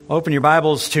Open your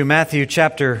Bibles to Matthew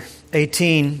chapter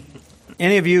 18.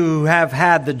 Any of you who have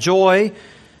had the joy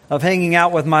of hanging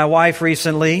out with my wife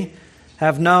recently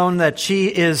have known that she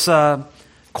is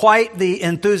quite the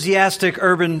enthusiastic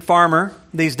urban farmer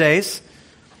these days.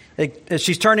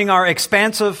 She's turning our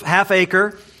expansive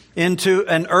half-acre into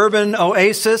an urban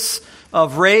oasis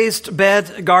of raised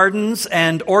bed gardens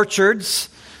and orchards,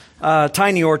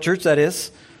 tiny orchards, that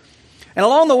is. And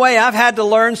along the way, I've had to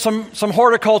learn some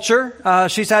horticulture.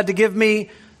 She's had to give me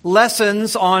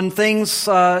lessons on things,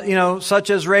 such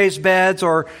as raised beds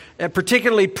or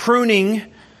particularly pruning,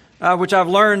 which I've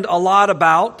learned a lot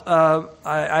about.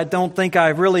 I don't think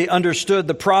I've really understood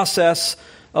the process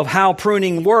of how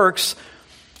pruning works,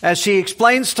 as she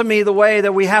explains to me the way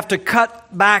that we have to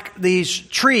cut back these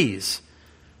trees.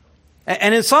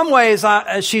 And in some ways,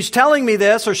 she's telling me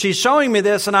this or she's showing me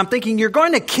this, and I'm thinking, you're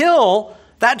going to kill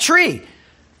that tree.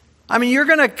 I mean, you're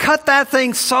going to cut that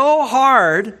thing so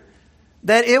hard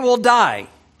that it will die.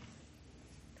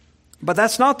 But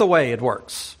that's not the way it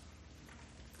works.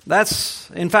 That's,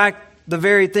 in fact, the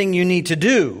very thing you need to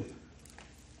do.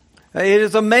 It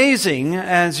is amazing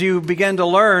as you begin to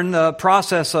learn the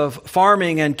process of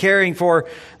farming and caring for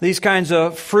these kinds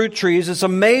of fruit trees. It's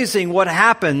amazing what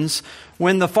happens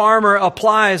when the farmer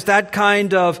applies that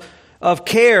kind of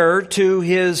care to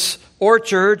his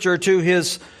orchards or to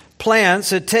his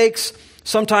plants. It takes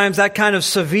sometimes that kind of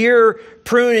severe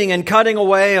pruning and cutting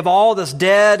away of all that's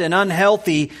dead and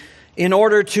unhealthy in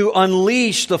order to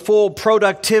unleash the full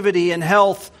productivity and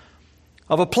health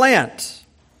of a plant.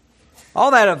 All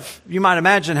that, you might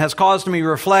imagine, has caused me to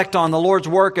reflect on the Lord's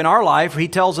work in our life. He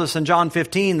tells us in John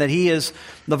 15 that He is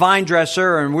the vine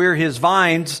dresser and we're His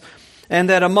vines,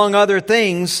 and that among other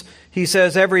things, He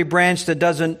says every branch that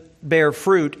doesn't bear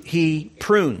fruit, He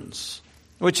prunes.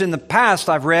 Which in the past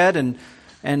I've read and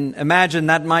imagine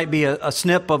that might be a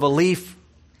snip of a leaf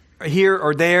here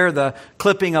or there, the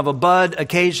clipping of a bud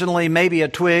occasionally, maybe a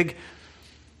twig.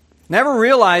 Never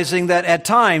realizing that at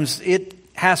times it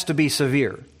has to be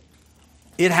severe.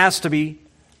 It has to be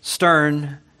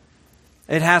stern.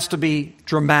 It has to be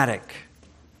dramatic.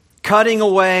 Cutting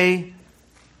away,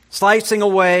 slicing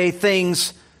away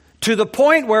things to the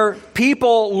point where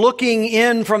people looking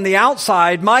in from the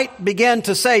outside might begin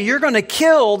to say, you're going to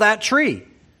kill that tree.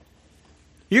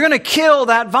 You're going to kill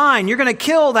that vine. You're going to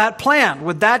kill that plant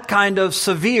with that kind of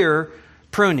severe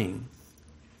pruning.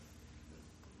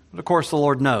 But of course, the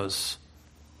Lord knows.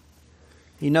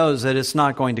 He knows that it's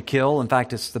not going to kill. In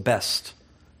fact, it's the best.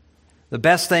 The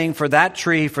best thing for that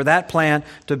tree, for that plant,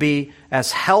 to be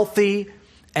as healthy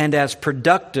and as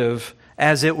productive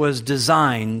as it was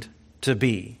designed to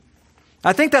be.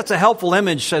 I think that's a helpful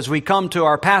image as we come to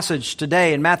our passage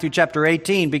today in Matthew chapter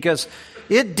 18, because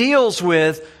it deals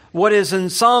with what is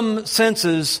in some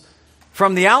senses,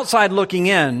 from the outside looking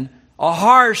in, a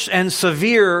harsh and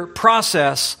severe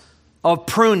process of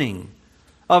pruning,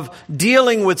 of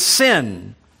dealing with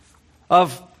sin,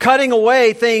 of cutting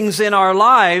away things in our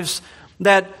lives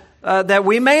that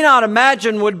we may not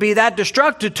imagine would be that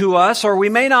destructive to us, or we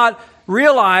may not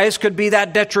realize could be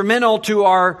that detrimental to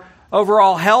our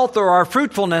overall health or our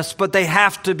fruitfulness, but they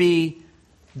have to be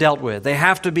dealt with. They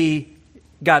have to be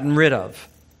gotten rid of.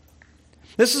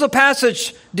 This is a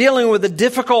passage dealing with the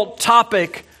difficult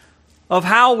topic of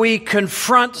how we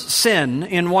confront sin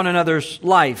in one another's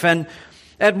life. And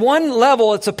at one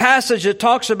level, it's a passage that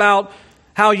talks about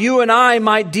how you and I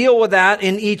might deal with that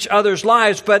in each other's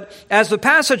lives. But as the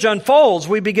passage unfolds,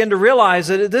 we begin to realize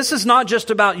that this is not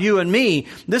just about you and me.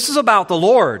 This is about the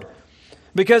Lord.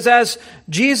 Because as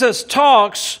Jesus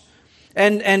talks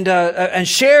and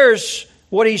shares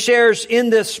what He shares in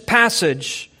this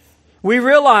passage, we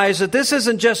realize that this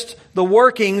isn't just the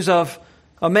workings of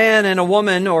a man and a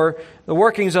woman or the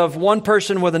workings of one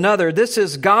person with another. This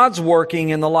is God's working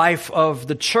in the life of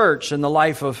the church and the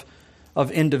life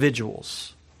of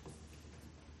individuals.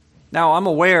 Now, I'm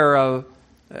aware of,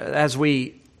 as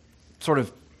we sort of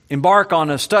embark on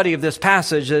a study of this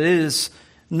passage, that it is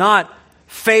not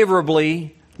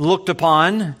favorably looked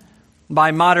upon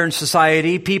by modern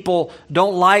society. People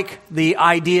don't like the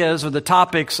ideas or the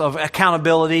topics of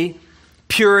accountability,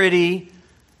 purity,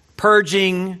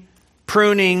 purging,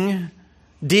 pruning,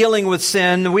 dealing with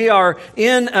sin. We are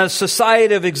in a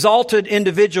society of exalted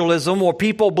individualism where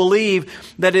people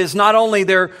believe that it is not only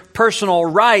their personal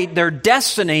right, their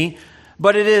destiny,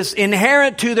 but it is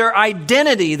inherent to their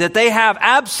identity that they have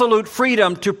absolute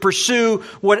freedom to pursue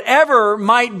whatever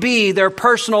might be their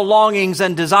personal longings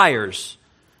and desires.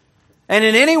 And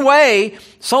in any way,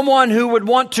 someone who would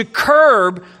want to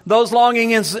curb those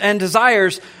longings and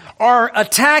desires are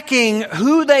attacking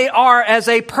who they are as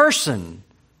a person,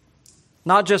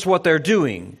 not just what they're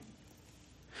doing.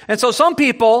 And so some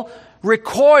people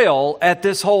recoil at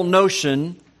this whole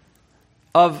notion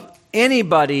of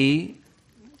anybody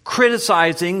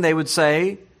criticizing, they would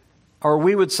say, or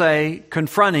we would say,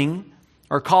 confronting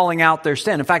or calling out their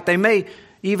sin. In fact, they may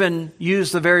even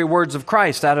use the very words of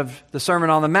Christ out of the Sermon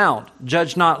on the Mount.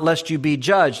 Judge not lest you be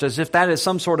judged, as if that is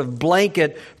some sort of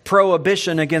blanket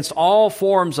prohibition against all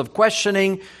forms of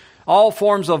questioning, all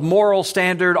forms of moral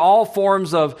standard, all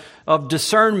forms of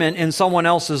discernment in someone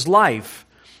else's life,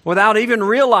 without even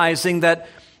realizing that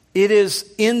it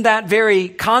is in that very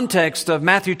context of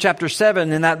Matthew chapter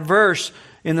 7, in that verse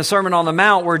in the Sermon on the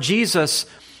Mount, where Jesus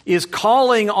is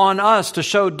calling on us to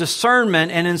show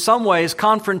discernment and in some ways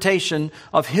confrontation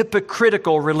of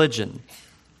hypocritical religion.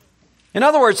 In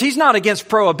other words, he's not against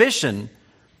prohibition.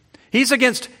 He's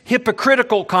against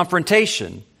hypocritical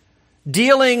confrontation.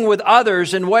 Dealing with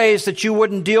others in ways that you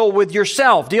wouldn't deal with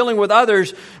yourself. Dealing with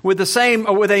others with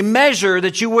a measure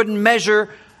that you wouldn't measure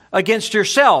against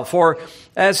yourself. Or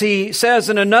as he says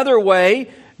in another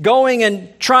way, going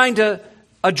and trying to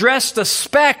address the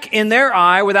speck in their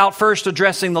eye without first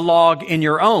addressing the log in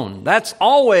your own. That's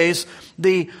always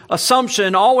the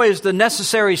assumption, always the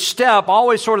necessary step,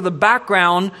 always sort of the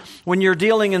background when you're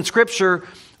dealing in Scripture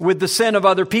with the sin of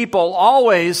other people.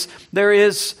 Always there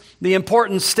is the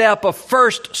important step of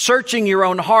first searching your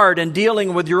own heart and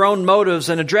dealing with your own motives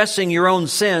and addressing your own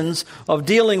sins, of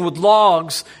dealing with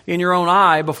logs in your own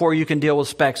eye before you can deal with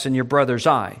specks in your brother's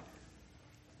eye.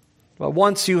 But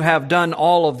once you have done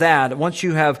all of that, once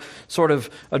you have sort of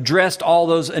addressed all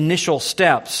those initial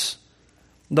steps,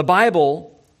 the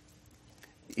Bible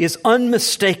is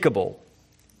unmistakable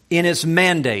in its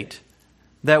mandate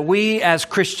that we as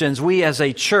Christians, we as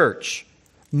a church,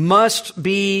 must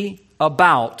be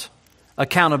about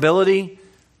accountability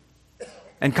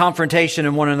and confrontation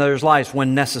in one another's lives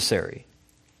when necessary.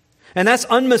 And that's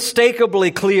unmistakably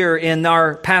clear in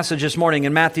our passage this morning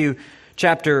in Matthew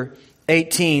chapter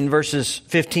 18, verses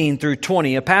 15 through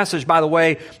 20. A passage, by the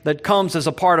way, that comes as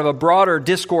a part of a broader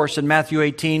discourse in Matthew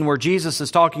 18 where Jesus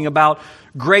is talking about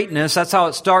greatness. That's how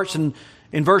it starts in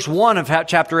verse 1 of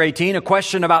chapter 18, a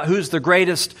question about who's the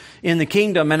greatest in the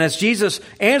kingdom. And as Jesus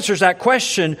answers that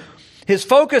question, his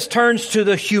focus turns to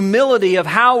the humility of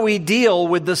how we deal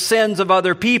with the sins of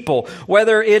other people,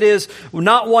 whether it is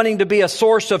not wanting to be a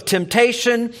source of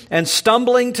temptation and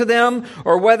stumbling to them,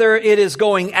 or whether it is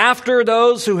going after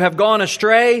those who have gone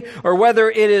astray, or whether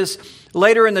it is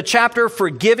later in the chapter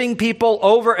forgiving people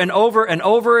over and over and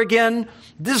over again.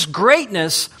 This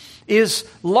greatness is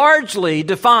largely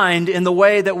defined in the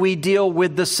way that we deal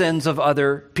with the sins of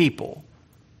other people.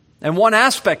 And one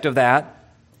aspect of that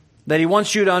he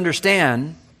wants you to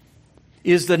understand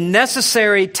is the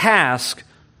necessary task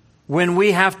when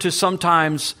we have to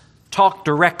sometimes talk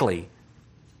directly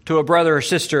to a brother or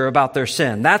sister about their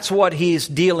sin. That's what he's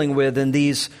dealing with in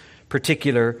these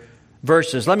particular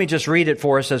verses. Let me just read it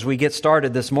for us as we get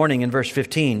started this morning in verse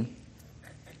 15.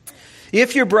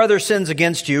 If your brother sins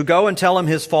against you, go and tell him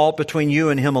his fault between you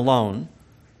and him alone.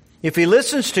 If he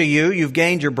listens to you, you've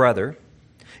gained your brother.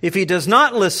 If he does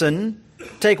not listen,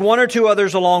 take one or two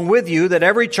others along with you, that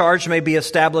every charge may be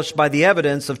established by the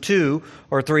evidence of 2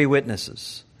 or 3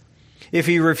 witnesses. If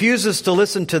he refuses to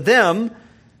listen to them,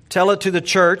 tell it to the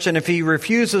church. And if he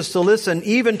refuses to listen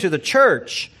even to the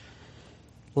church,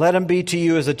 let him be to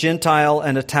you as a Gentile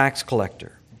and a tax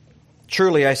collector.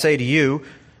 Truly, I say to you,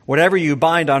 whatever you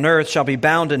bind on earth shall be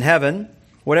bound in heaven.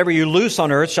 Whatever you loose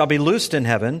on earth shall be loosed in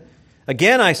heaven.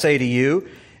 Again, I say to you,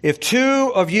 if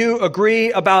 2 of you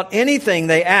agree about anything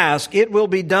they ask, it will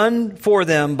be done for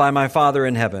them by my Father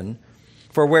in heaven.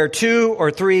 For where 2 or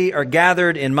 3 are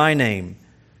gathered in my name,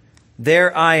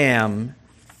 there I am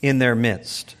in their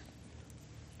midst.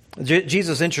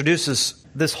 Jesus introduces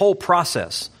this whole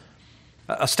process,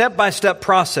 a step-by-step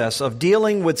process of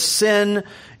dealing with sin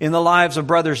in the lives of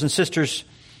brothers and sisters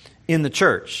in the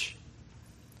church.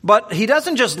 But he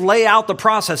doesn't just lay out the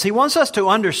process. He wants us to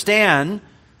understand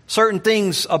certain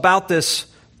things about this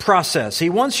process. He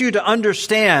wants you to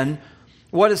understand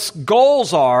what its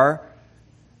goals are,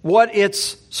 what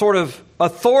its sort of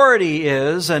authority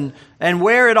is, and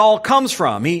where it all comes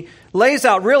from. He lays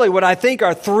out really what I think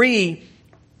are 3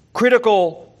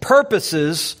 critical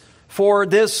purposes for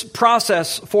this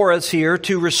process for us here: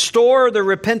 to restore the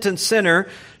repentant sinner,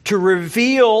 to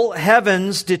reveal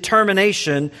heaven's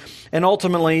determination, and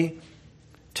ultimately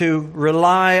to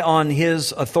rely on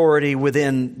his authority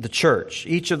within the church.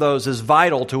 Each of those is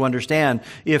vital to understand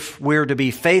if we're to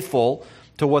be faithful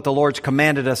to what the Lord's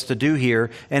commanded us to do here,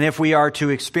 and if we are to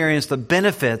experience the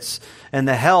benefits and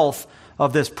the health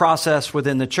of this process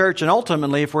within the church, and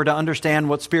ultimately if we're to understand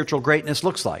what spiritual greatness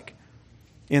looks like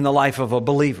in the life of a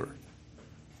believer.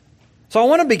 So I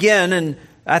want to begin, and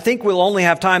I think we'll only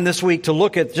have time this week to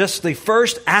look at just the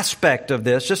first aspect of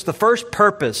this, just the first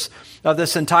purpose of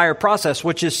this entire process,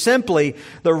 which is simply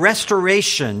the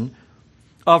restoration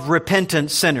of repentant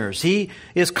sinners. He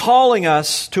is calling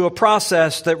us to a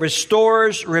process that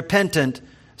restores repentant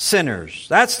sinners.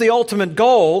 That's the ultimate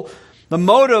goal. The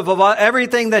motive of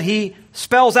everything that he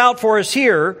spells out for us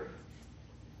here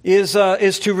is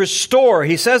to restore.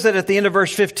 He says it at the end of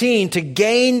verse 15, to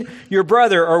gain your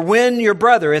brother or win your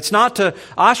brother. It's not to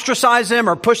ostracize them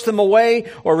or push them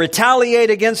away or retaliate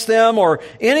against them or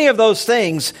any of those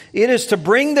things. It is to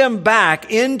bring them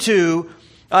back into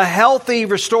a healthy,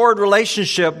 restored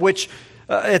relationship, which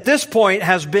at this point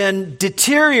has been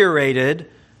deteriorated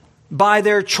by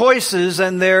their choices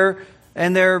and their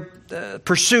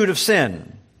pursuit of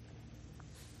sin.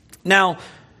 Now,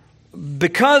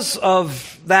 because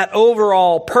of that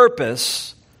overall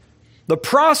purpose, the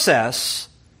process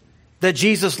that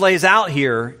Jesus lays out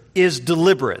here is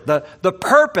deliberate. The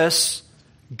purpose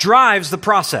drives the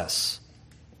process.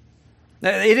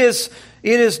 It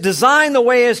is designed the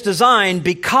way it's designed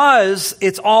because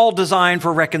it's all designed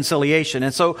for reconciliation.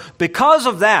 And so because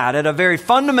of that, at a very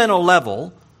fundamental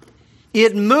level,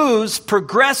 it moves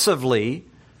progressively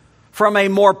from a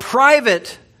more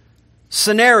private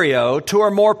scenario to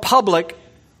a more public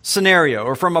scenario,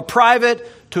 or from a private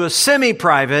to a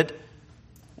semi-private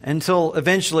until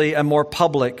eventually a more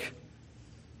public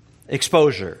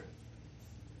exposure.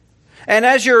 And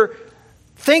as you're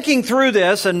thinking through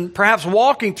this and perhaps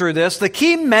walking through this, the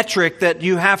key metric that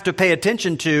you have to pay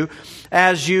attention to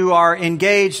as you are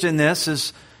engaged in this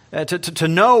is to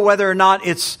know whether or not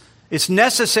it's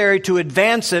necessary to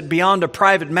advance it beyond a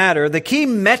private matter. The key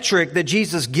metric that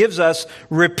Jesus gives us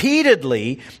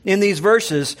repeatedly in these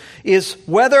verses is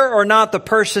whether or not the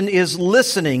person is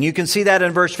listening. You can see that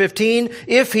in verse 15,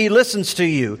 if he listens to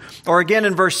you. Or again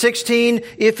in verse 16,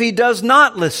 if he does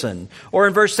not listen. Or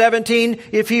in verse 17,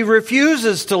 if he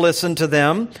refuses to listen to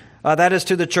them, that is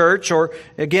to the church. Or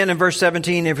again in verse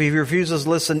 17, if he refuses to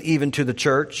listen even to the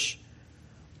church.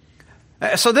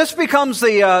 So this becomes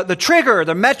the trigger,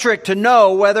 the metric to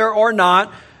know whether or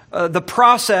not the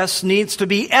process needs to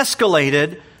be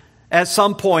escalated at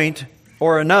some point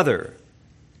or another.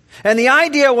 And the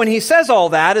idea when he says all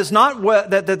that is not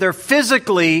that they're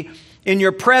physically in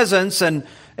your presence and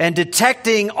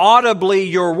detecting audibly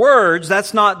your words.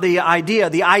 That's not the idea.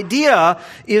 The idea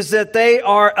is that they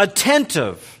are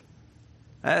attentive.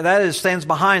 That stands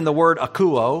behind the word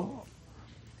akuo.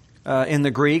 In the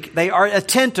Greek, they are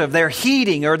attentive, they're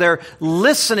heeding, or they're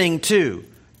listening to.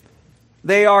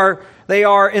 They are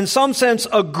in some sense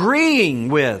agreeing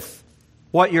with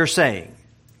what you're saying.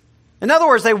 In other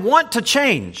words, they want to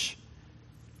change.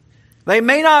 They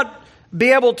may not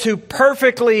be able to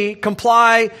perfectly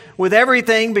comply with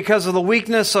everything because of the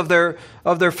weakness of their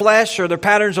flesh or their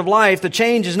patterns of life. The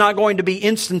change is not going to be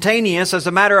instantaneous. As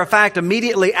a matter of fact,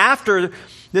 immediately after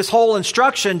this whole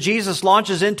instruction, Jesus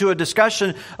launches into a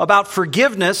discussion about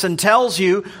forgiveness and tells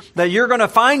you that you're going to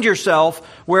find yourself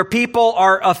where people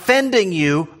are offending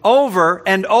you over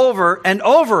and over and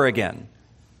over again.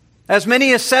 As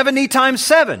many as 70 times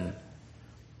 7.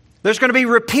 There's going to be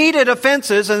repeated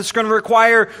offenses, and it's going to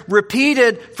require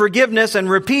repeated forgiveness and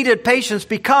repeated patience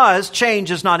because change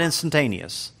is not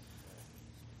instantaneous.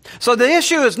 So the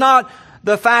issue is not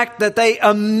the fact that they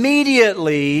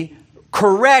immediately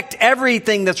correct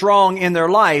everything that's wrong in their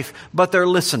life, but they're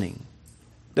listening.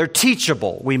 They're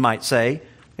teachable, we might say,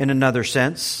 in another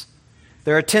sense.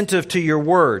 They're attentive to your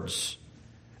words.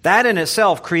 That in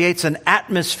itself creates an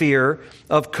atmosphere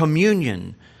of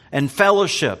communion and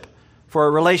fellowship for a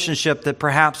relationship that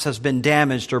perhaps has been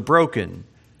damaged or broken.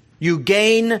 You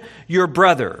gain your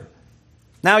brother.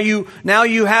 Now you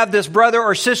have this brother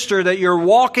or sister that you're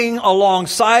walking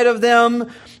alongside of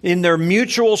them in their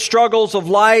mutual struggles of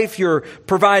life. You're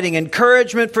providing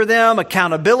encouragement for them,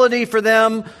 accountability for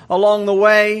them along the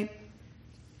way.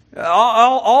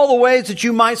 All the ways that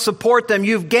you might support them.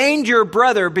 You've gained your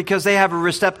brother because they have a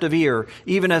receptive ear,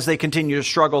 even as they continue to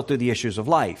struggle through the issues of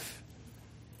life.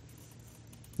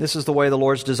 This is the way the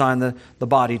Lord's designed the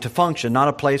body to function. Not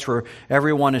a place where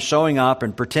everyone is showing up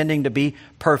and pretending to be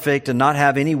perfect and not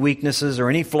have any weaknesses or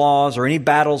any flaws or any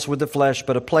battles with the flesh,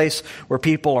 but a place where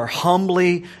people are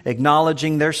humbly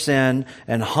acknowledging their sin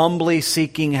and humbly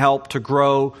seeking help to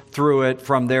grow through it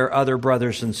from their other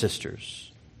brothers and sisters.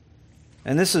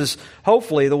 And this is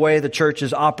hopefully the way the church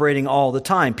is operating all the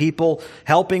time. People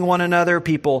helping one another,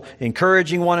 people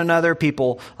encouraging one another,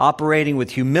 people operating with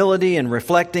humility and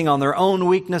reflecting on their own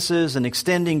weaknesses and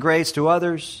extending grace to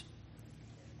others.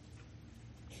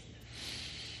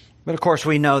 But of course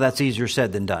we know that's easier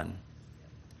said than done.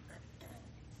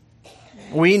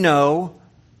 we know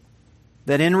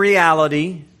that in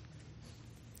reality,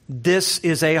 this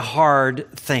is a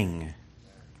hard thing.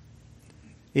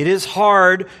 It is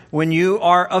hard when you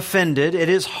are offended. It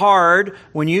is hard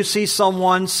when you see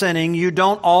someone sinning. You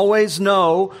don't always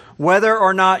know whether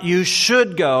or not you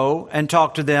should go and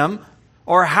talk to them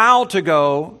or how to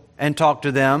go and talk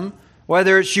to them.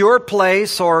 Whether it's your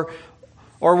place or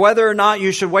whether or not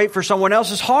you should wait for someone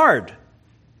else is hard.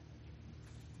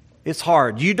 It's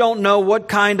hard. You don't know what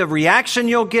kind of reaction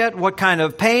you'll get, what kind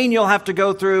of pain you'll have to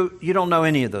go through. You don't know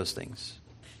any of those things.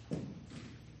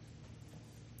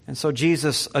 And so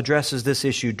Jesus addresses this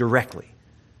issue directly.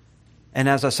 And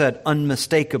as I said,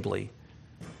 unmistakably,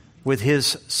 with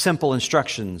his simple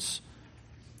instructions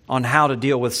on how to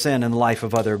deal with sin in the life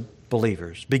of other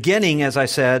believers. Beginning, as I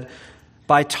said,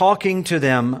 by talking to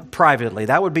them privately.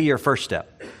 That would be your first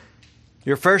step.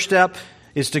 Your first step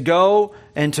is to go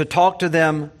and to talk to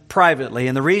them privately.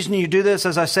 And the reason you do this,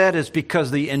 as I said, is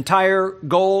because the entire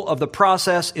goal of the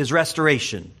process is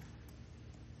restoration.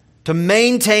 To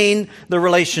maintain the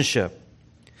relationship.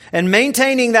 And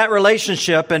maintaining that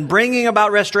relationship and bringing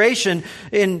about restoration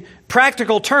in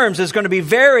practical terms is going to be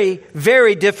very,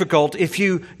 very difficult if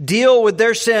you deal with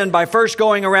their sin by first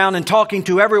going around and talking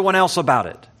to everyone else about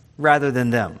it rather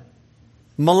than them.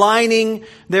 Maligning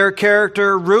their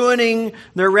character, ruining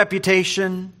their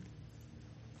reputation.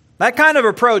 That kind of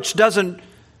approach doesn't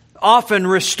often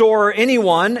restore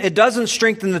anyone. It doesn't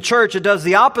strengthen the church. It does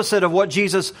the opposite of what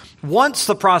Jesus wants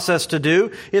the process to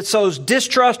do. It sows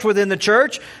distrust within the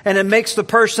church, and it makes the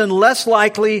person less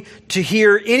likely to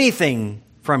hear anything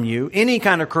from you, any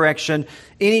kind of correction,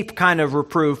 any kind of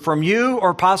reproof from you,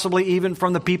 or possibly even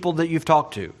from the people that you've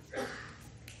talked to.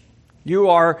 You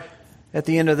are, at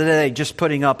the end of the day, just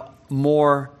putting up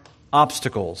more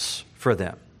obstacles for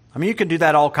them. I mean, you can do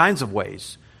that all kinds of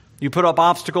ways. You put up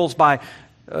obstacles by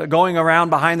going around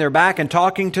behind their back and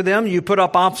talking to them. You put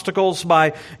up obstacles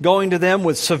by going to them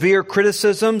with severe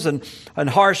criticisms and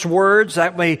harsh words.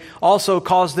 That may also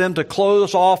cause them to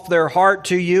close off their heart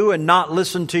to you and not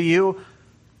listen to you.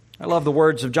 I love the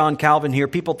words of John Calvin here.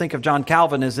 People think of John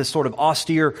Calvin as this sort of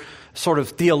austere sort of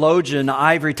theologian,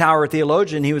 ivory tower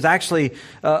theologian. He was actually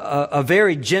a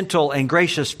very gentle and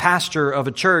gracious pastor of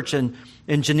a church in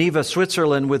Geneva,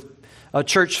 Switzerland, with a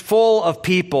church full of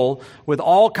people with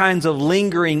all kinds of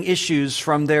lingering issues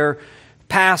from their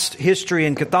past history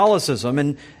in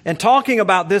Catholicism. And talking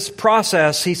about this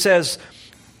process, he says,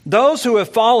 those who have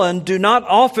fallen do not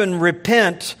often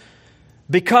repent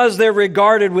because they're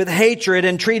regarded with hatred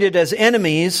and treated as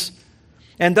enemies,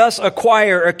 and thus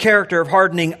acquire a character of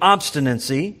hardening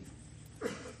obstinacy.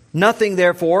 Nothing,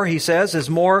 therefore, he says, is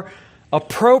more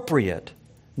appropriate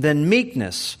than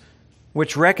meekness,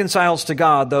 which reconciles to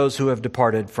God those who have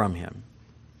departed from him.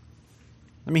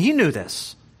 I mean, he knew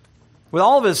this. With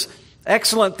all of his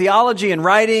excellent theology and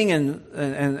writing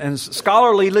and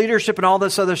scholarly leadership and all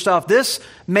this other stuff, this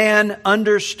man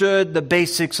understood the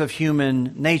basics of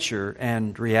human nature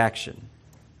and reaction.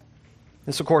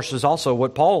 This, of course, is also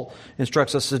what Paul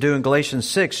instructs us to do in Galatians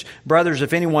 6. Brothers,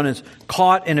 if anyone is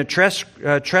caught in a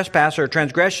trespass or a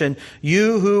transgression,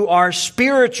 you who are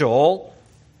spiritual,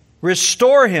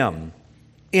 restore him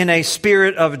in a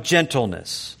spirit of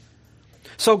gentleness.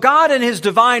 So God in his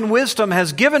divine wisdom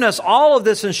has given us all of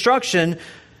this instruction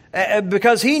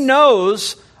because he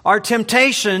knows our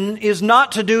temptation is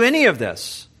not to do any of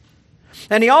this.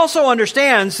 And he also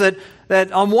understands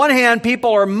that on one hand,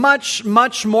 people are much,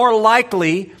 much more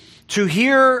likely to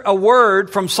hear a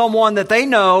word from someone that they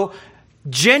know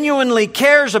genuinely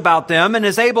cares about them and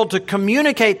is able to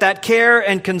communicate that care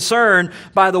and concern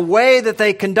by the way that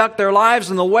they conduct their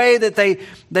lives and the way that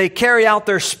they carry out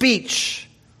their speech.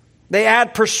 They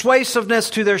add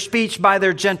persuasiveness to their speech by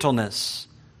their gentleness.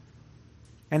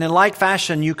 And in like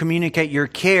fashion, you communicate your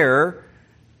care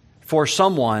for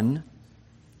someone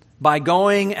by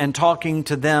going and talking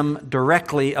to them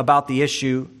directly about the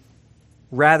issue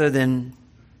rather than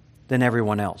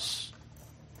everyone else.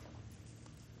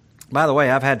 By the way,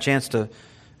 I've had a chance to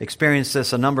experience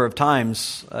this a number of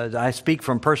times. I speak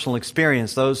from personal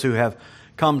experience. Those who have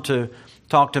come to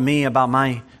talk to me about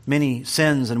my many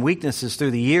sins and weaknesses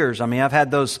through the years. I mean, I've had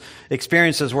those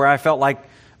experiences where I felt like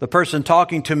the person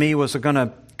talking to me was going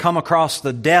to come across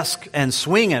the desk and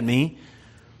swing at me.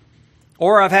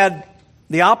 Or I've had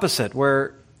the opposite,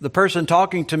 where the person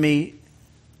talking to me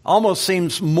almost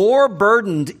seems more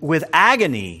burdened with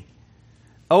agony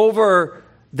over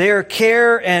their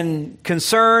care and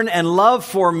concern and love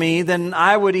for me than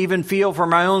I would even feel for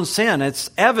my own sin. It's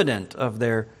evident of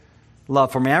their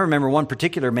love for me. I remember one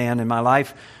particular man in my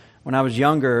life when I was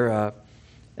younger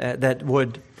that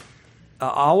would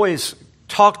always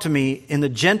talked to me in the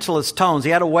gentlest tones.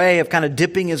 He had a way of kind of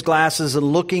dipping his glasses and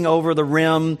looking over the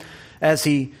rim as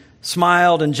he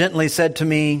smiled and gently said to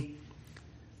me,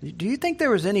 "Do you think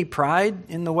there was any pride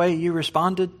in the way you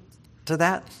responded to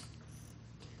that?"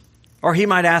 Or he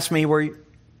might ask me, were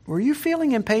you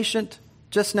feeling impatient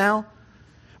just now?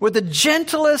 With the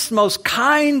gentlest, most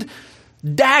kind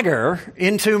dagger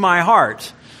into my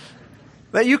heart.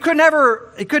 That it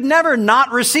could never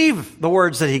not receive the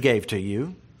words that he gave to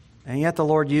you. And yet the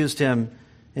Lord used him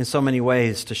in so many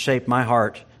ways to shape my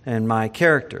heart and my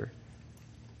character.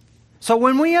 So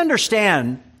when we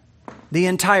understand the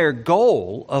entire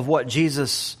goal of what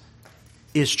Jesus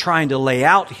is trying to lay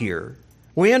out here,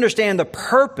 we understand the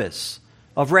purpose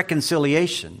of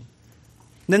reconciliation,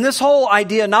 then this whole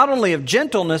idea not only of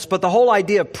gentleness, but the whole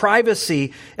idea of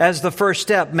privacy as the first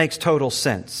step makes total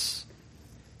sense.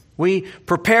 We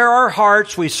prepare our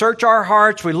hearts, we search our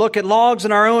hearts, we look at logs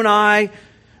in our own eye,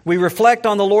 we reflect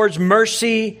on the Lord's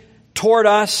mercy toward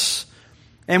us,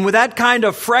 and with that kind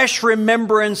of fresh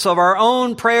remembrance of our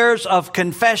own prayers of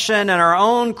confession and our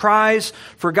own cries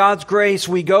for God's grace,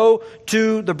 we go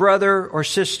to the brother or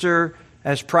sister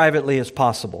as privately as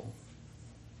possible.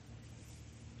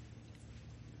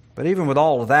 But even with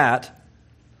all of that,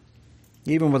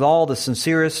 even with all the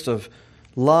sincerest of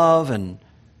love and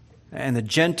the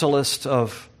gentlest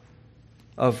of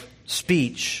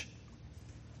speech,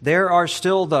 there are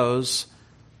still those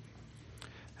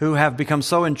who have become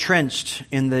so entrenched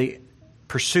in the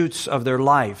pursuits of their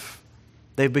life.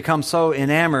 They've become so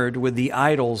enamored with the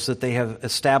idols that they have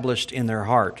established in their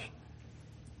heart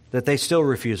that they still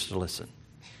refuse to listen.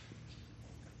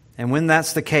 And when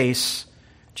that's the case,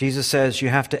 Jesus says you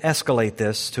have to escalate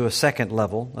this to a second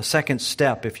level, a second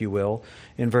step, if you will,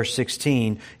 in verse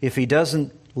 16. If he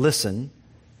doesn't listen,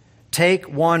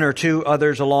 take one or two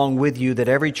others along with you, that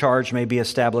every charge may be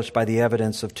established by the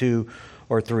evidence of 2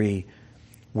 or 3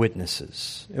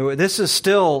 witnesses. This is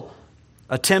still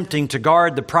attempting to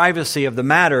guard the privacy of the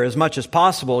matter as much as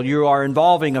possible. You are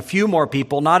involving a few more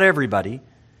people, not everybody.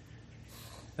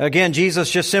 Again,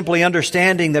 Jesus just simply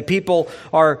understanding that people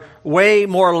are way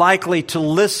more likely to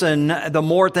listen the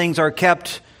more things are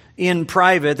kept in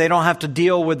private. They don't have to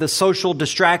deal with the social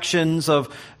distractions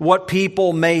of what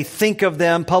people may think of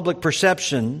them, public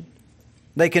perception.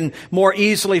 They can more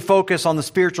easily focus on the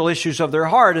spiritual issues of their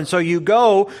heart. And so you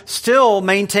go still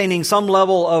maintaining some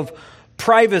level of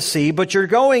privacy, but you're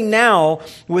going now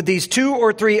with these 2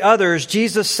 or 3 others,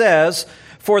 Jesus says,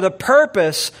 for the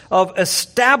purpose of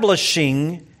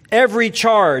establishing every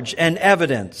charge and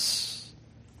evidence.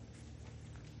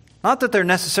 Not that they're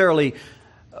necessarily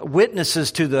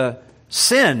witnesses to the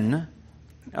sin.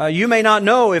 You may not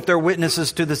know if they're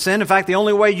witnesses to the sin. In fact, the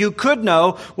only way you could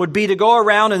know would be to go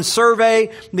around and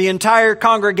survey the entire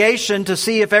congregation to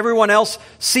see if everyone else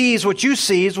sees what you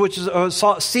sees,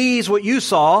 sees what you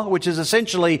saw, which is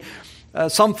essentially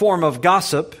some form of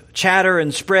gossip, chatter,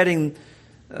 and spreading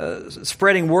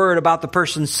word about the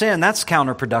person's sin. That's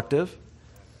counterproductive.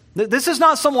 This is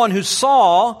not someone who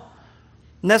saw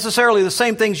necessarily the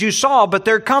same things you saw, but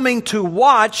they're coming to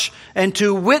watch and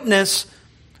to witness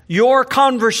your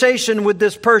conversation with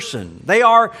this person. They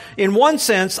are, in one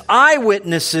sense,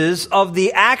 eyewitnesses of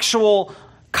the actual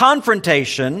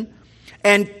confrontation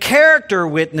and character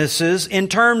witnesses in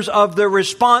terms of the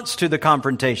response to the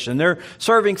confrontation. They're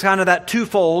serving kind of that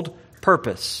twofold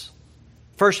purpose.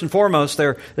 First and foremost,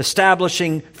 they're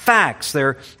establishing facts.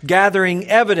 They're gathering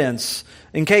evidence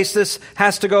in case this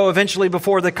has to go eventually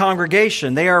before the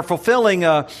congregation. They are fulfilling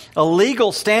a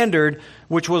legal standard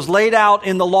which was laid out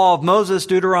in the law of Moses,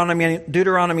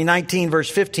 Deuteronomy 19, verse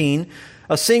 15.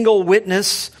 A single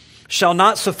witness shall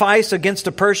not suffice against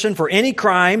a person for any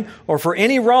crime or for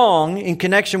any wrong in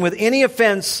connection with any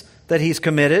offense that he's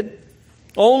committed.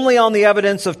 Only on the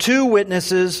evidence of 2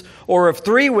 witnesses or of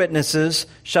 3 witnesses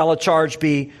shall a charge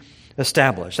be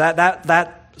established.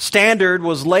 That standard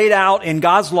was laid out in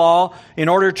God's law in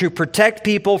order to protect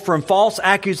people from false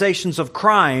accusations of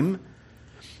crime.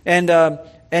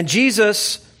 And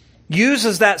Jesus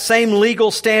uses that same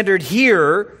legal standard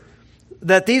here,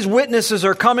 that these witnesses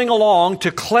are coming along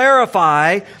to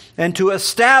clarify and to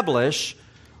establish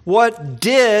what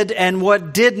did and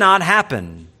what did not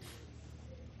happen.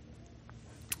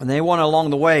 And they want to,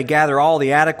 along the way, gather all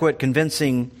the adequate,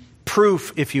 convincing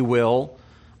proof, if you will,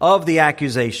 of the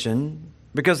accusation,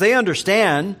 because they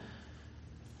understand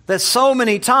that so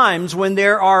many times when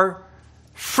there are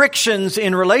frictions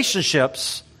in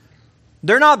relationships,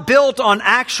 they're not built on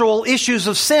actual issues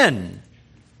of sin.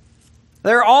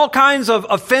 There are all kinds of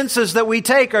offenses that we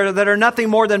take that are nothing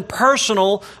more than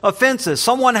personal offenses.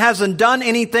 Someone hasn't done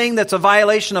anything that's a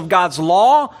violation of God's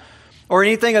law, or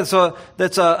anything that's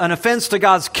an offense to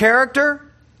God's character.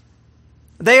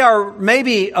 They are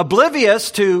maybe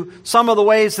oblivious to some of the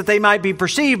ways that they might be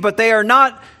perceived, but they are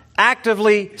not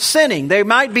actively sinning. They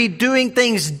might be doing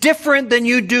things different than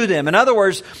you do them. In other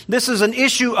words, this is an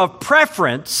issue of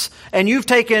preference, and you've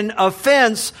taken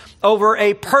offense over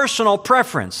a personal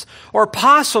preference. Or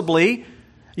possibly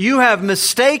you have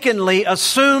mistakenly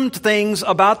assumed things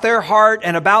about their heart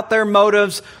and about their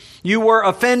motives. You were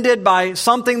offended by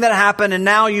something that happened, and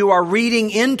now you are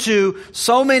reading into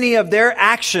so many of their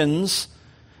actions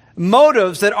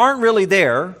motives that aren't really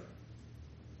there.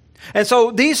 And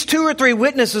so these 2 or 3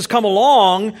 witnesses come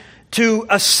along to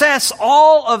assess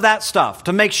all of that stuff,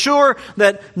 to make sure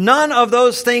that none of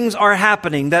those things are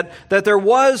happening, that there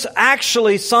was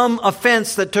actually some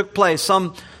offense that took place,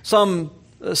 some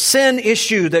sin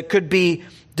issue that could be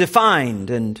defined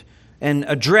and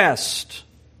addressed.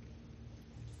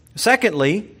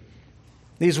 Secondly,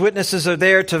 these witnesses are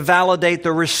there to validate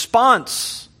the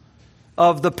response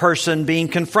of the person being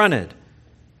confronted.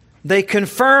 They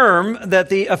confirm that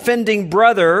the offending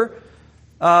brother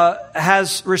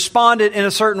has responded in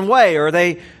a certain way, or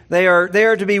they are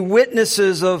there to be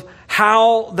witnesses of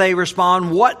how they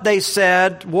respond, what they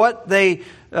said, what they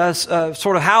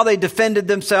sort of how they defended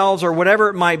themselves, or whatever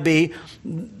it might be.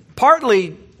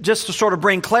 Partly just to sort of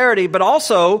bring clarity, but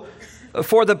also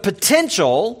for the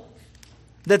potential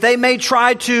that they may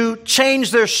try to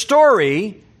change their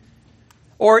story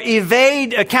or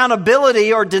evade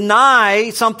accountability or deny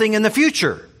something in the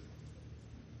future.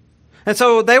 And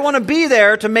so they want to be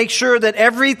there to make sure that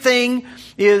everything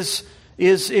is,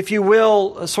 if you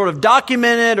will, sort of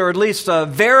documented or at least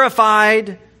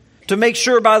verified, to make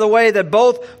sure, by the way, that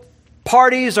both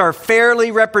parties are fairly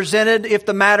represented if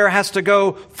the matter has to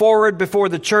go forward before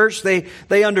the church.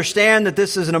 They understand that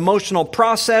this is an emotional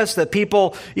process, that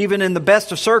people, even in the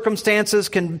best of circumstances,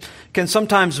 can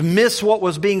sometimes miss what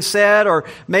was being said, or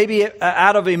maybe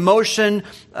out of emotion,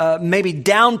 maybe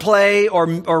downplay or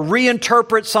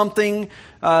reinterpret something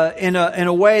in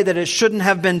a way that it shouldn't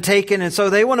have been taken. And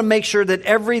so they want to make sure that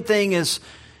everything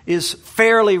is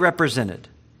fairly represented.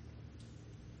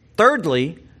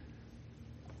 Thirdly,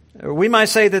 we might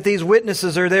say that these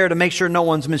witnesses are there to make sure no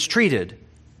one's mistreated,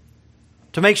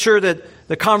 to make sure that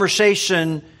the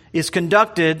conversation is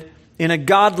conducted in a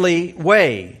godly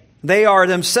way. They are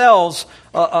themselves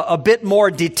a bit more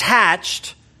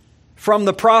detached from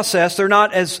the process. They're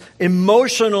not as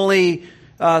emotionally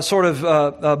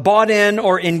bought in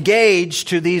or engaged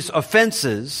to these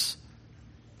offenses.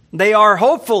 They are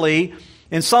hopefully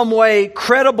in some way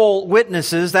credible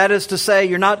witnesses. That is to say,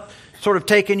 you're not sort of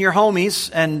taking your homies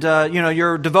and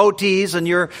your devotees and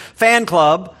your fan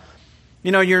club.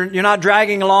 You're not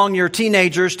dragging along your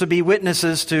teenagers to be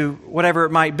witnesses to whatever it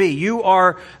might be. You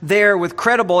are there with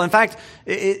credible. In fact,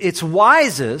 it's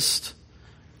wisest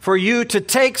for you to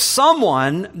take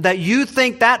someone that you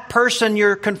think that person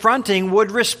you're confronting would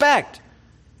respect.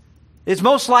 It's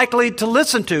most likely to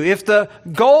listen to. If the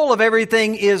goal of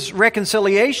everything is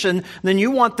reconciliation, then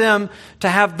you want them to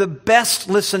have the best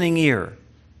listening ear.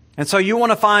 And so you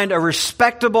want to find a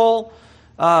respectable,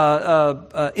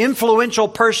 influential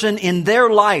person in their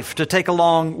life to take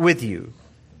along with you.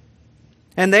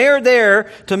 And they are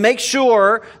there to make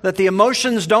sure that the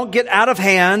emotions don't get out of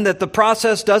hand, that the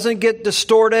process doesn't get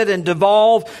distorted and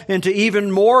devolve into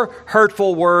even more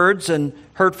hurtful words and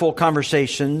hurtful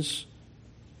conversations,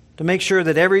 to make sure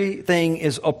that everything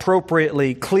is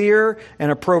appropriately clear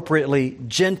and appropriately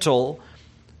gentle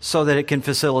so that it can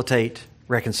facilitate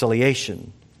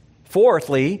reconciliation.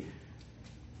 Fourthly,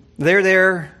 they're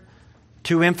there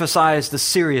to emphasize the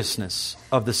seriousness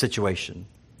of the situation.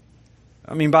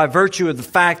 I mean, by virtue of the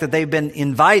fact that they've been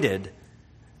invited,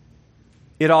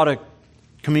 it ought to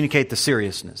communicate the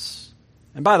seriousness.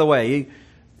 And by the way,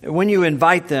 when you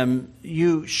invite them,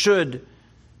 you should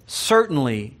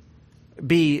certainly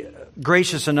be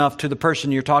gracious enough to the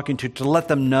person you're talking to let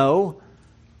them know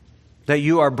that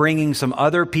you are bringing some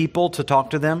other people to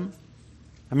talk to them.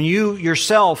 I mean, you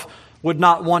yourself would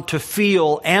not want to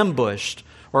feel ambushed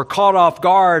or caught off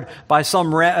guard by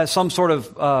some sort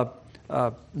of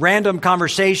random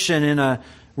conversation in a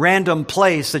random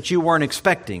place that you weren't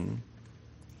expecting.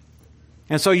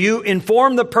 And so you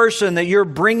inform the person that you're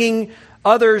bringing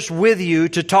others with you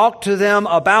to talk to them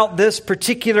about this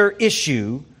particular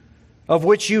issue of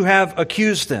which you have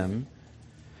accused them.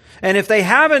 And if they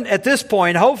haven't at this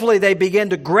point, hopefully they begin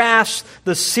to grasp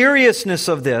the seriousness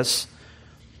of this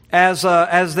as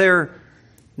they're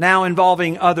now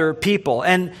involving other people.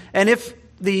 And if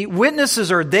the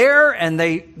witnesses are there and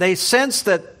they sense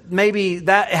that maybe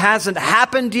that hasn't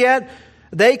happened yet,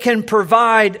 they can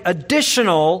provide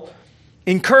additional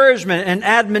encouragement and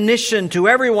admonition to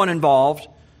everyone involved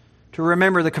to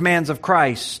remember the commands of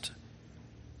Christ,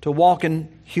 to walk in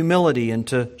humility and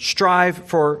to strive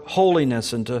for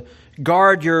holiness and to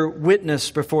guard your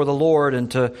witness before the Lord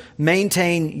and to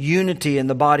maintain unity in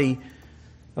the body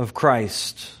of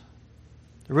Christ.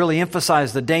 To really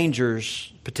emphasize the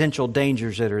dangers, potential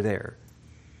dangers that are there.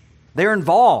 They're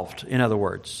involved, in other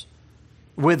words,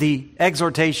 with the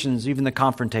exhortations, even the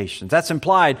confrontations. That's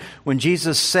implied when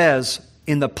Jesus says,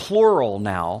 in the plural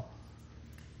now,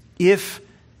 if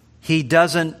he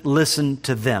doesn't listen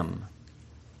to them.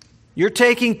 You're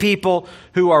taking people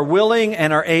who are willing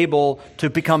and are able to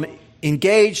become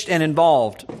engaged and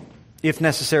involved, if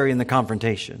necessary, in the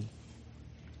confrontation.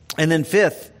 And then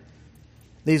fifth,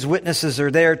 these witnesses are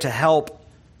there to help,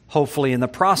 hopefully, in the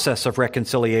process of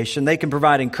reconciliation. They can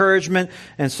provide encouragement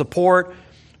and support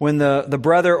when the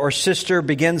brother or sister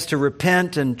begins to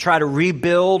repent and try to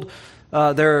rebuild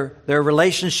their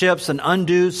relationships and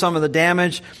undo some of the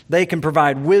damage. They can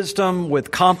provide wisdom with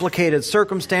complicated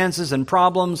circumstances and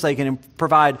problems. They can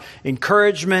provide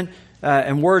encouragement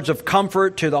and words of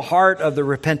comfort to the heart of the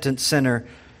repentant sinner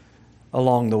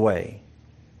along the way.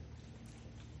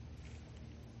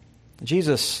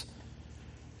 Jesus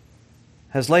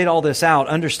has laid all this out,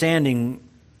 understanding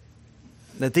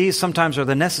that these sometimes are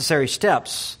the necessary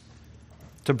steps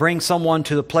to bring someone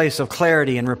to the place of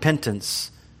clarity and repentance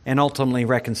and ultimately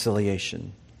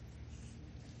reconciliation.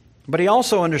 But he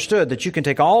also understood that you can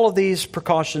take all of these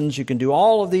precautions, you can do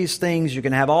all of these things, you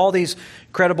can have all these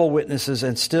credible witnesses,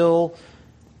 and still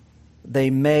they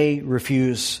may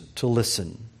refuse to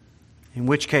listen. In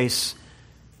which case,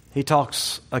 he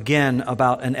talks again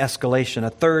about an escalation, a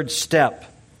third step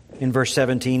in verse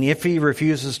 17. If he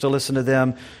refuses to listen to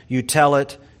them, you tell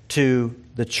it to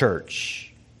the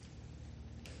church.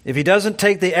 If he doesn't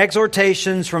take the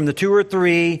exhortations from the 2 or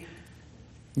 3,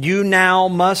 you now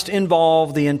must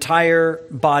involve the entire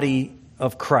body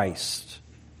of Christ.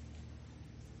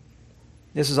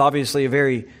 This is obviously a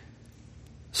very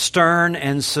stern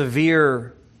and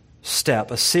severe step,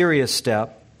 a serious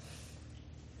step,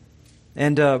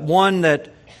 and one that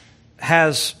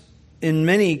has, in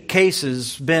many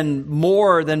cases, been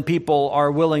more than people are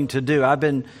willing to do. I've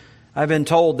been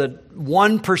told that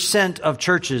 1% of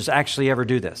churches actually ever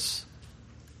do this.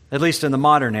 At least in the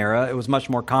modern era, it was much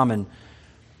more common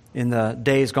in the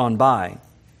days gone by.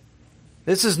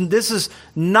 This is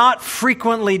not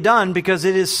frequently done because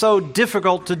it is so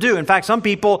difficult to do. In fact, some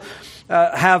people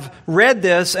have read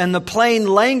this and the plain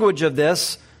language of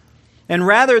this, and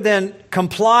rather than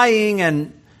complying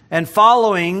and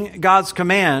following God's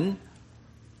command,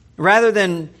 rather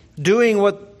than doing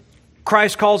what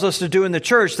Christ calls us to do in the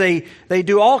church, they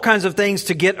do all kinds of things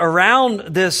to get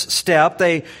around this step.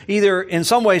 They either in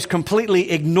some ways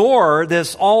completely ignore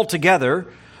this altogether,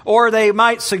 or they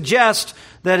might suggest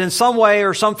that in some way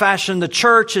or some fashion the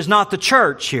church is not the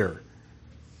church here.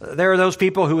 There are those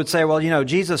people who would say, well,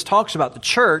 Jesus talks about the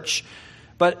church,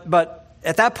 but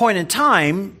at that point in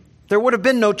time, there would have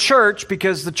been no church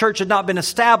because the church had not been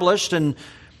established, and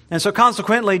so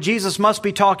consequently, Jesus must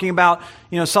be talking about,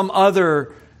 some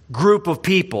other group of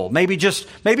people. Maybe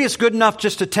it's good enough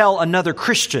just to tell another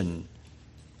Christian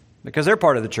because they're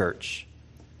part of the church.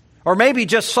 Or maybe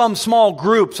just some small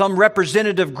group, some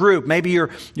representative group, maybe your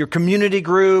community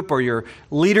group or your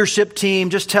leadership team,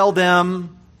 just tell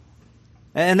them.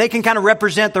 And they can kind of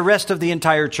represent the rest of the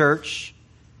entire church.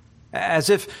 As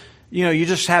if, you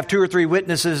just have 2 or 3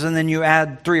 witnesses and then you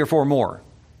add 3 or 4 more.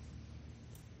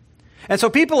 And so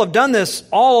people have done this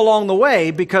all along the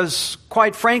way because,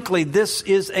 quite frankly, this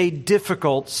is a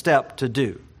difficult step to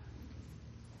do.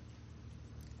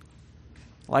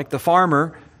 Like the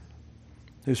farmer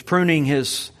who's pruning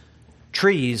his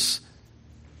trees,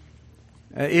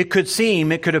 it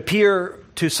could appear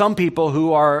to some people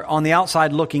who are on the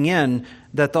outside looking in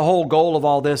that the whole goal of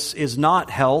all this is not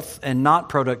health and not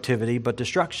productivity, but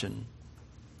destruction.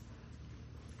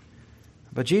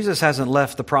 But Jesus hasn't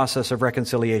left the process of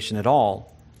reconciliation at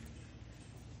all.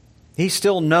 He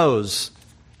still knows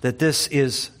that this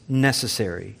is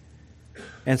necessary.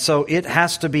 And so it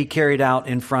has to be carried out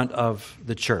in front of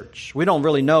the church. We don't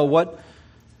really know what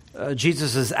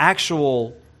Jesus'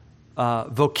 actual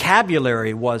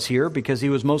vocabulary was here because he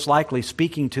was most likely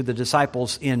speaking to the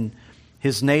disciples in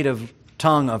his native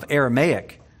tongue of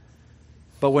Aramaic.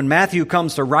 But when Matthew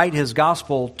comes to write his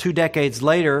gospel 2 decades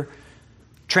later,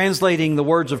 translating the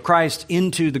words of Christ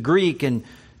into the Greek and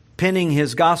penning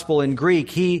his gospel in Greek,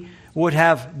 he would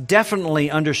have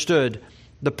definitely understood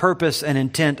the purpose and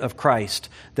intent of Christ,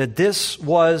 that this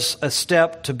was a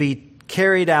step to be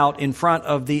carried out in front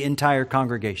of the entire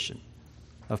congregation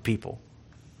of people.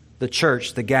 the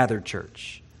church, the gathered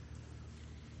church.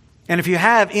 And if you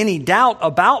have any doubt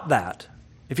about that,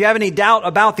 if you have any doubt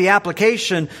about the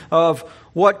application of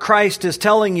what Christ is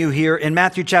telling you here in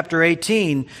Matthew chapter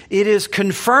 18, it is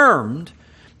confirmed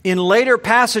in later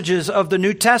passages of the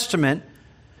New Testament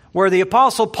where the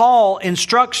Apostle Paul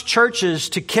instructs churches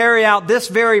to carry out this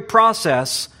very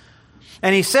process.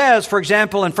 And he says, for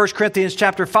example, in 1 Corinthians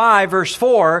chapter 5, verse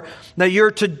 4, that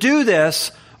you're to do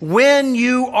this when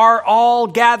you are all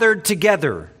gathered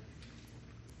together.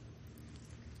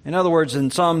 In other words, in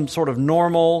some sort of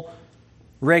normal,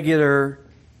 regular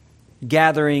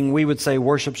gathering, we would say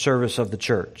worship service of the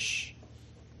church.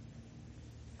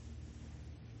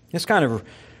 This kind of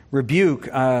rebuke,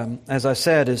 as I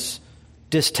said, is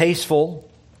distasteful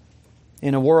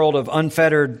in a world of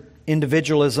unfettered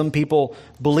individualism, people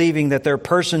believing that their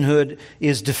personhood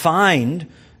is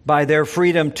defined by their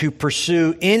freedom to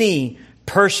pursue any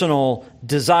personal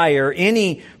desire,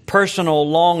 any personal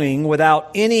longing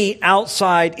without any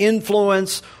outside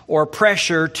influence or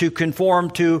pressure to conform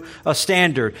to a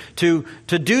standard. To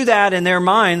do that in their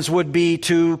minds would be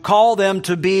to call them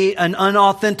to be an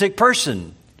unauthentic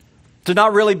person, to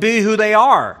not really be who they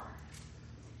are.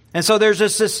 And so there's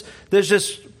this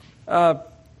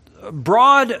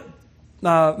broad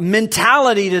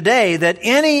mentality today that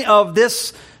any of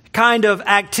this kind of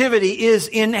activity is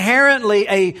inherently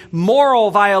a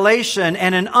moral violation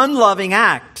and an unloving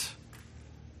act.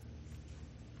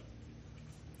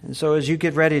 And so as you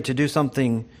get ready to do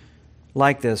something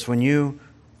like this, when you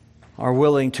are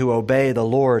willing to obey the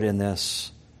Lord in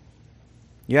this,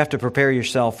 you have to prepare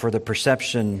yourself for the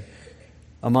perception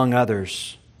among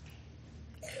others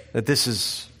that this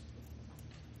is,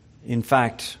 in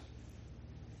fact,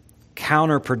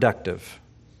 counterproductive.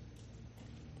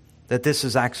 That this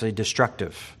is actually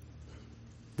destructive,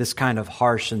 this kind of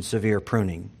harsh and severe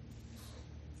pruning.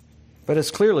 But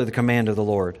it's clearly the command of the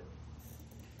Lord.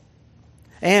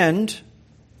 And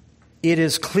it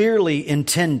is clearly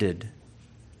intended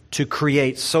to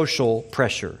create social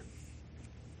pressure.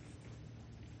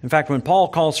 In fact, when Paul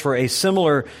calls for a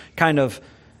similar kind of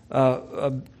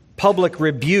public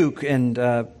rebuke and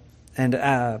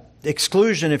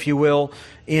exclusion, if you will,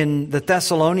 in the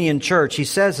Thessalonian church, he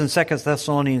says in 2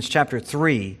 Thessalonians chapter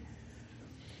 3,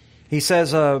 he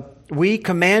says, we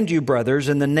command you, brothers,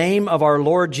 in the name of our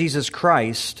Lord Jesus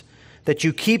Christ, that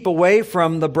you keep away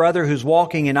from the brother who's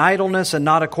walking in idleness and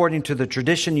not according to the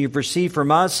tradition you've received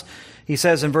from us. He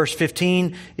says in verse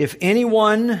 14,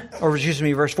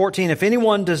 verse 14, if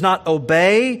anyone does not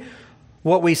obey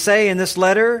what we say in this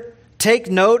letter,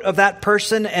 take note of that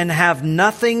person and have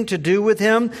nothing to do with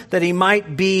him, that he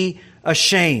might be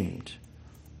ashamed.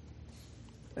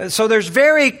 So there's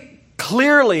very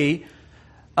clearly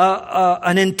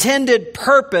an intended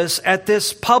purpose at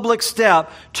this public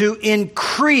step to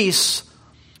increase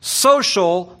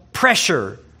social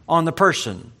pressure on the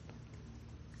person.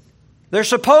 They're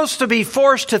supposed to be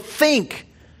forced to think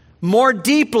more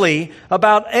deeply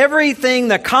about everything,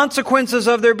 the consequences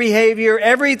of their behavior,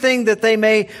 everything that they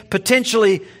may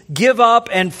potentially give up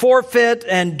and forfeit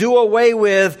and do away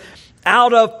with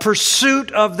out of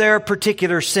pursuit of their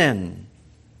particular sin.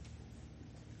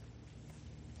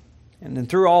 And then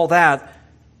through all that,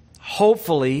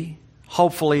 hopefully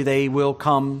they will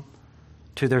come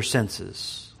to their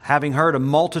senses, having heard a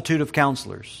multitude of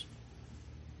counselors,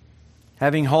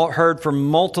 having heard from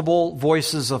multiple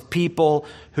voices of people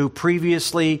who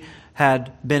previously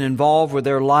had been involved with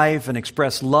their life and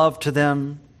expressed love to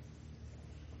them,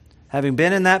 having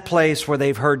been in that place where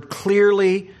they've heard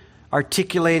clearly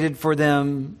articulated for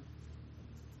them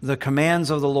the commands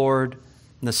of the Lord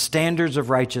and the standards of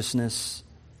righteousness.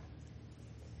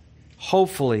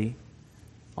 Hopefully,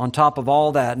 on top of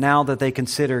all that, now that they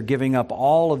consider giving up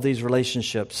all of these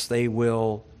relationships, they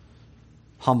will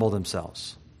humble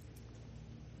themselves.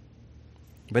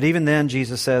 But even then,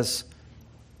 Jesus says,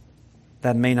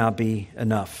 that may not be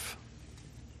enough.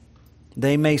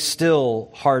 They may still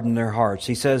harden their hearts.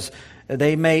 He says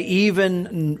they may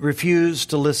even refuse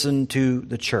to listen to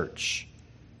the church.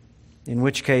 In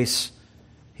which case,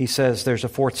 he says there's a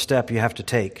fourth step you have to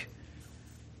take.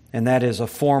 And that is a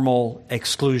formal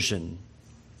exclusion,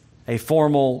 a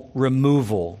formal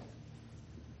removal,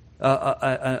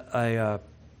 a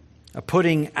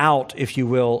putting out, if you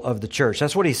will, of the church.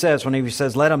 That's what he says when he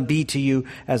says, let them be to you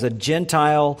as a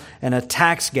Gentile and a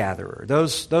tax gatherer.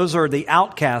 Those are the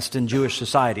outcasts in Jewish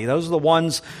society. Those are the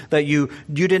ones that you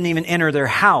didn't even enter their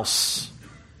house.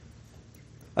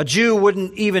 A Jew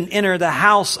wouldn't even enter the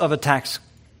house of a tax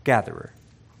gatherer.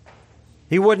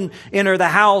 He wouldn't enter the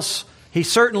house. He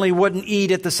certainly wouldn't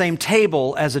eat at the same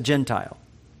table as a Gentile.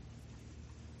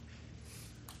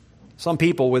 Some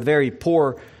people with very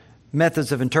poor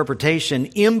methods of interpretation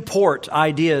import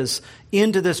ideas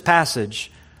into this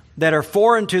passage that are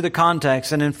foreign to the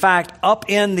context and in fact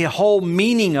upend the whole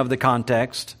meaning of the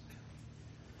context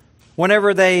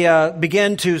whenever they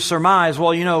begin to surmise,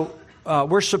 well,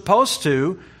 we're supposed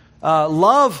to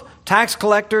love tax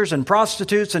collectors and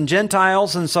prostitutes and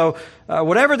Gentiles, and so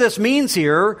whatever this means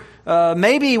here,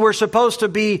 maybe we're supposed to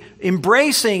be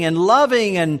embracing and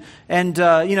loving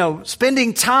and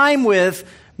spending time with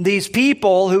these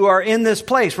people who are in this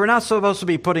place. We're not supposed to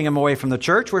be putting them away from the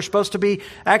church. We're supposed to be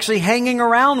actually hanging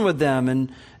around with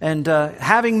them and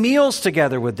having meals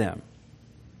together with them.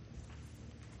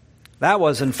 That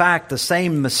was, in fact, the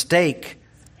same mistake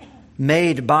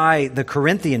made by the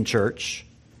Corinthian church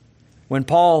when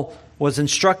Paul was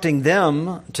instructing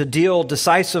them to deal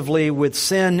decisively with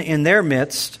sin in their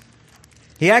midst.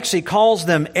 He actually calls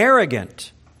them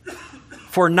arrogant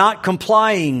for not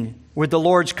complying with the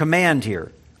Lord's command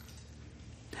here.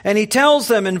 And he tells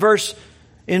them in verse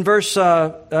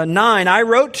 9, I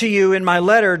wrote to you in my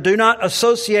letter, do not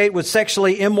associate with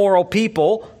sexually immoral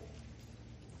people.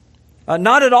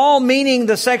 Not at all meaning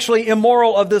the sexually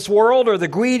immoral of this world or the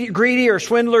greedy or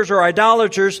swindlers or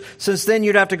idolaters, since then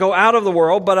you'd have to go out of the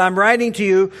world. But I'm writing to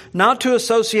you not to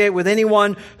associate with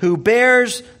anyone who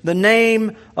bears the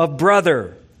name of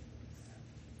brother.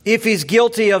 If he's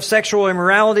guilty of sexual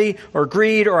immorality or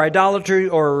greed or idolatry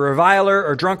or a reviler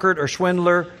or drunkard or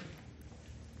swindler,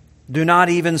 do not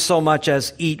even so much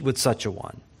as eat with such a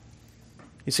one.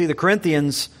 You see, the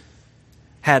Corinthians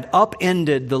had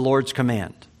upended the Lord's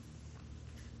command.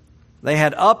 They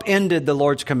had upended the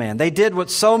Lord's command. They did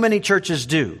what so many churches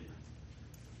do.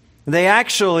 They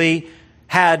actually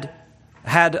had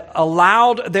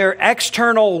allowed their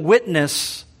external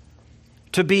witness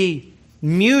to be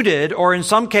muted or in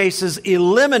some cases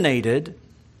eliminated.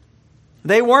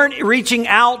 They weren't reaching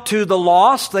out to the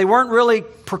lost. They weren't really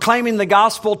proclaiming the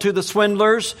gospel to the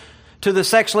swindlers, to the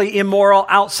sexually immoral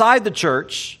outside the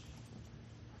church.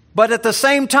 But at the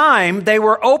same time, they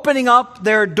were opening up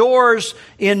their doors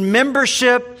in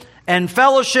membership and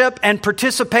fellowship and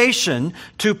participation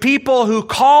to people who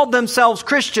called themselves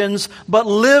Christians but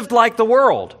lived like the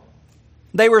world.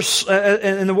 They were,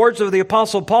 in the words of the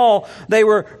Apostle Paul, they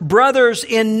were brothers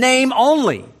in name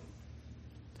only.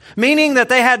 Meaning that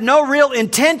they had no real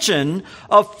intention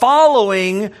of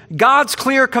following God's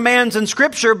clear commands in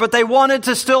Scripture, but they wanted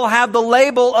to still have the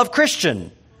label of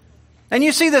Christian. And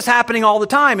you see this happening all the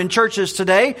time in churches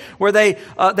today, where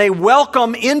they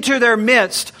welcome into their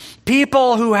midst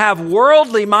people who have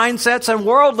worldly mindsets and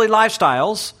worldly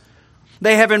lifestyles.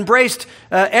 They have embraced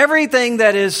everything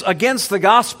that is against the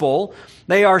gospel.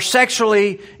 They are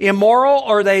sexually immoral,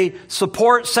 or they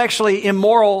support sexually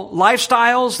immoral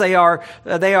lifestyles. They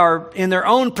are in their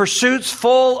own pursuits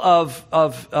full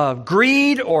of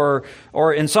greed or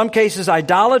in some cases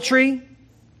idolatry.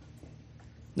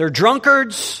 They're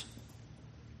drunkards,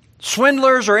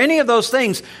 swindlers, or any of those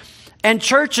things. And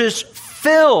churches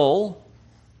fill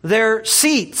their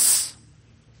seats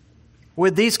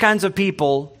with these kinds of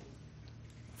people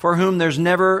for whom there's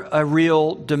never a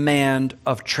real demand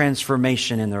of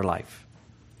transformation in their life.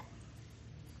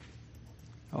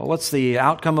 Well, what's the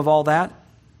outcome of all that?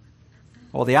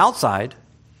 Well, the outside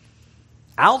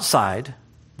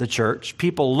the church,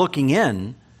 people looking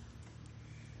in,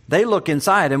 they look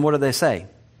inside and what do they say?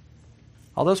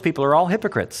 All those people are all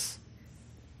hypocrites.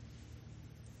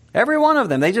 Every one of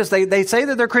them. They say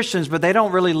that they're Christians, but they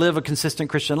don't really live a consistent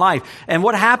Christian life. And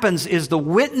what happens is the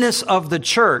witness of the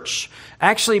church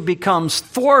actually becomes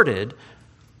thwarted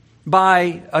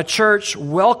by a church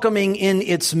welcoming in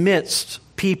its midst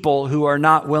people who are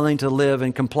not willing to live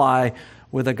and comply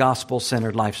with a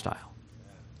gospel-centered lifestyle.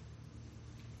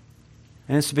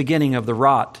 And it's the beginning of the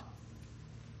rot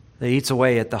that eats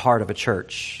away at the heart of a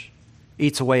church,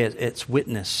 eats away at its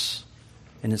witness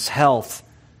and its health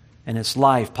and its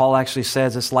life. Paul actually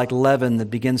says it's like leaven that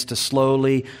begins to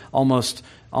slowly, almost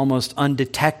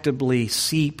undetectably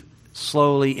seep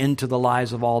slowly into the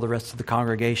lives of all the rest of the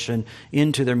congregation,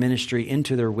 into their ministry,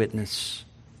 into their witness,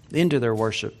 into their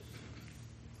worship.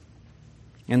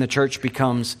 And the church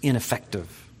becomes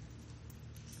ineffective.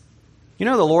 You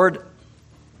know, the Lord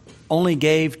only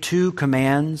gave 2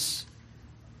 commands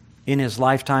in His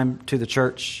lifetime to the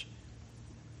church.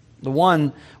 The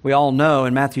one we all know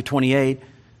in Matthew 28,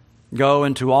 go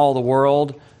into all the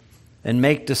world and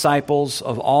make disciples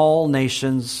of all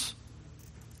nations,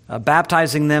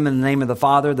 baptizing them in the name of the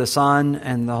Father, the Son,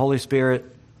 and the Holy Spirit,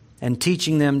 and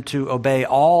teaching them to obey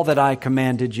all that I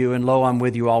commanded you, and lo, I'm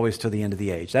with you always to the end of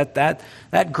the age. That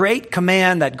great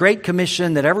command, that great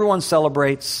commission that everyone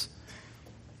celebrates,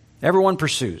 everyone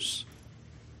pursues.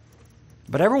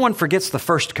 But everyone forgets the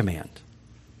first command.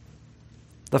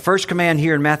 The first command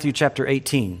here in Matthew chapter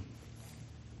 18.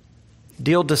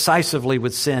 Deal decisively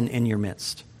with sin in your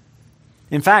midst.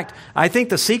 In fact, I think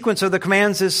the sequence of the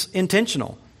commands is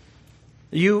intentional.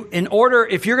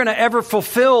 If you're going to ever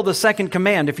fulfill the second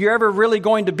command, if you're ever really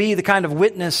going to be the kind of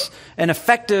witness and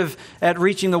effective at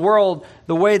reaching the world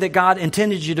the way that God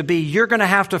intended you to be, you're going to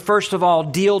have to, first of all,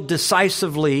 deal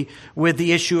decisively with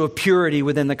the issue of purity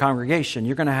within the congregation.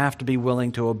 You're going to have to be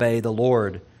willing to obey the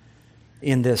Lord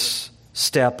in this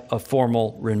step of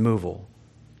formal removal.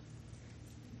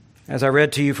 As I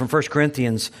read to you from 1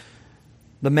 Corinthians,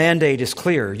 the mandate is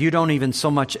clear. You don't even so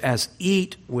much as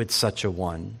eat with such a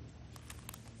one.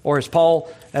 Or as Paul,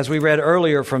 as we read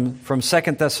earlier from 2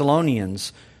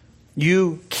 Thessalonians,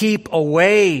 you keep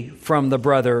away from the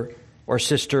brother or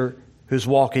sister who's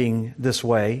walking this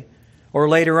way. Or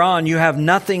later on, you have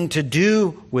nothing to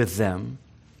do with them.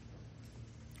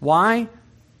 Why?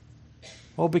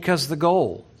 Well, because the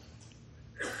goal,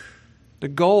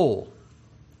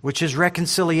 which is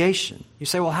reconciliation. You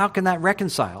say, well, how can that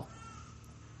reconcile?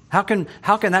 How can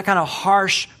that kind of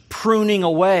harsh pruning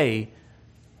away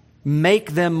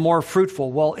make them more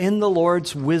fruitful? Well, in the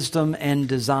Lord's wisdom and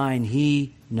design,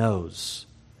 He knows.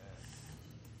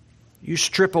 You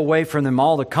strip away from them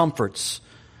all the comforts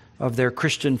of their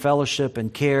Christian fellowship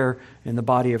and care in the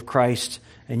body of Christ,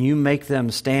 and you make them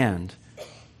stand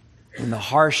in the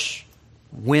harsh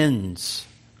winds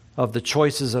of the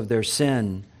choices of their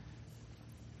sin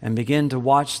and begin to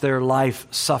watch their life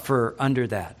suffer under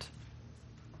that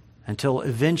until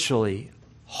eventually,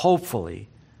 hopefully,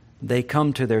 they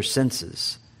come to their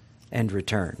senses and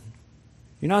return.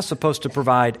 You're not supposed to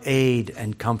provide aid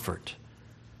and comfort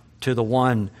to the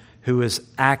one who is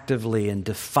actively and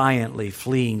defiantly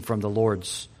fleeing from the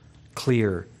Lord's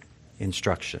clear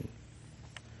instruction.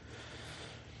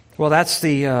 Well, that's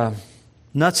the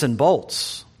nuts and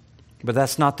bolts, but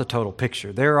that's not the total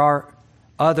picture. There are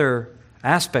other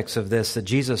aspects of this that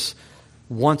Jesus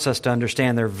wants us to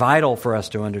understand. They're vital for us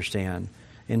to understand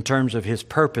in terms of His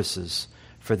purposes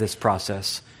for this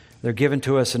process. They're given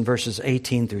to us in verses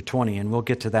 18 through 20, and we'll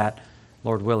get to that,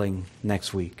 Lord willing,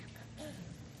 next week.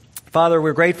 Father,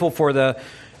 we're grateful for the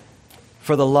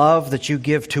love that you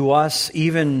give to us,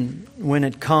 even when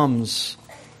it comes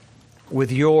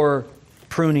with your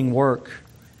pruning work.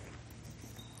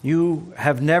 You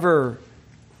have never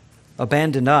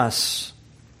abandoned us,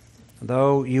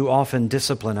 though you often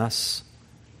discipline us.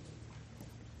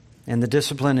 And the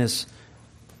discipline is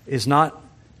not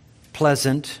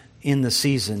pleasant in the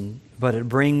season, but it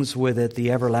brings with it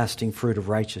the everlasting fruit of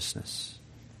righteousness.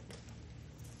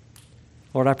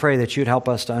 Lord, I pray that you'd help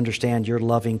us to understand your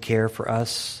loving care for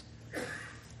us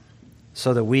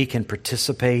so that we can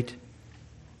participate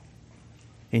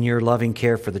in your loving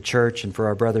care for the church and for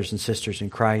our brothers and sisters in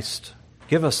Christ.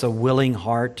 Give us a willing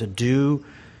heart to do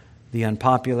the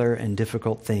unpopular and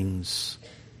difficult things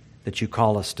that you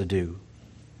call us to do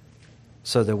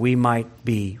so that we might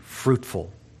be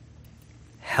fruitful,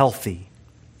 healthy,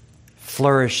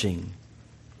 flourishing,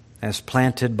 as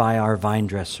planted by our vine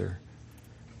dresser,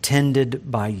 tended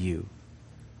by you,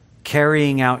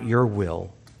 carrying out your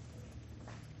will,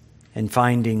 and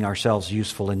finding ourselves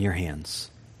useful in your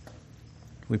hands.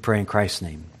 We pray in Christ's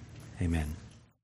name. Amen.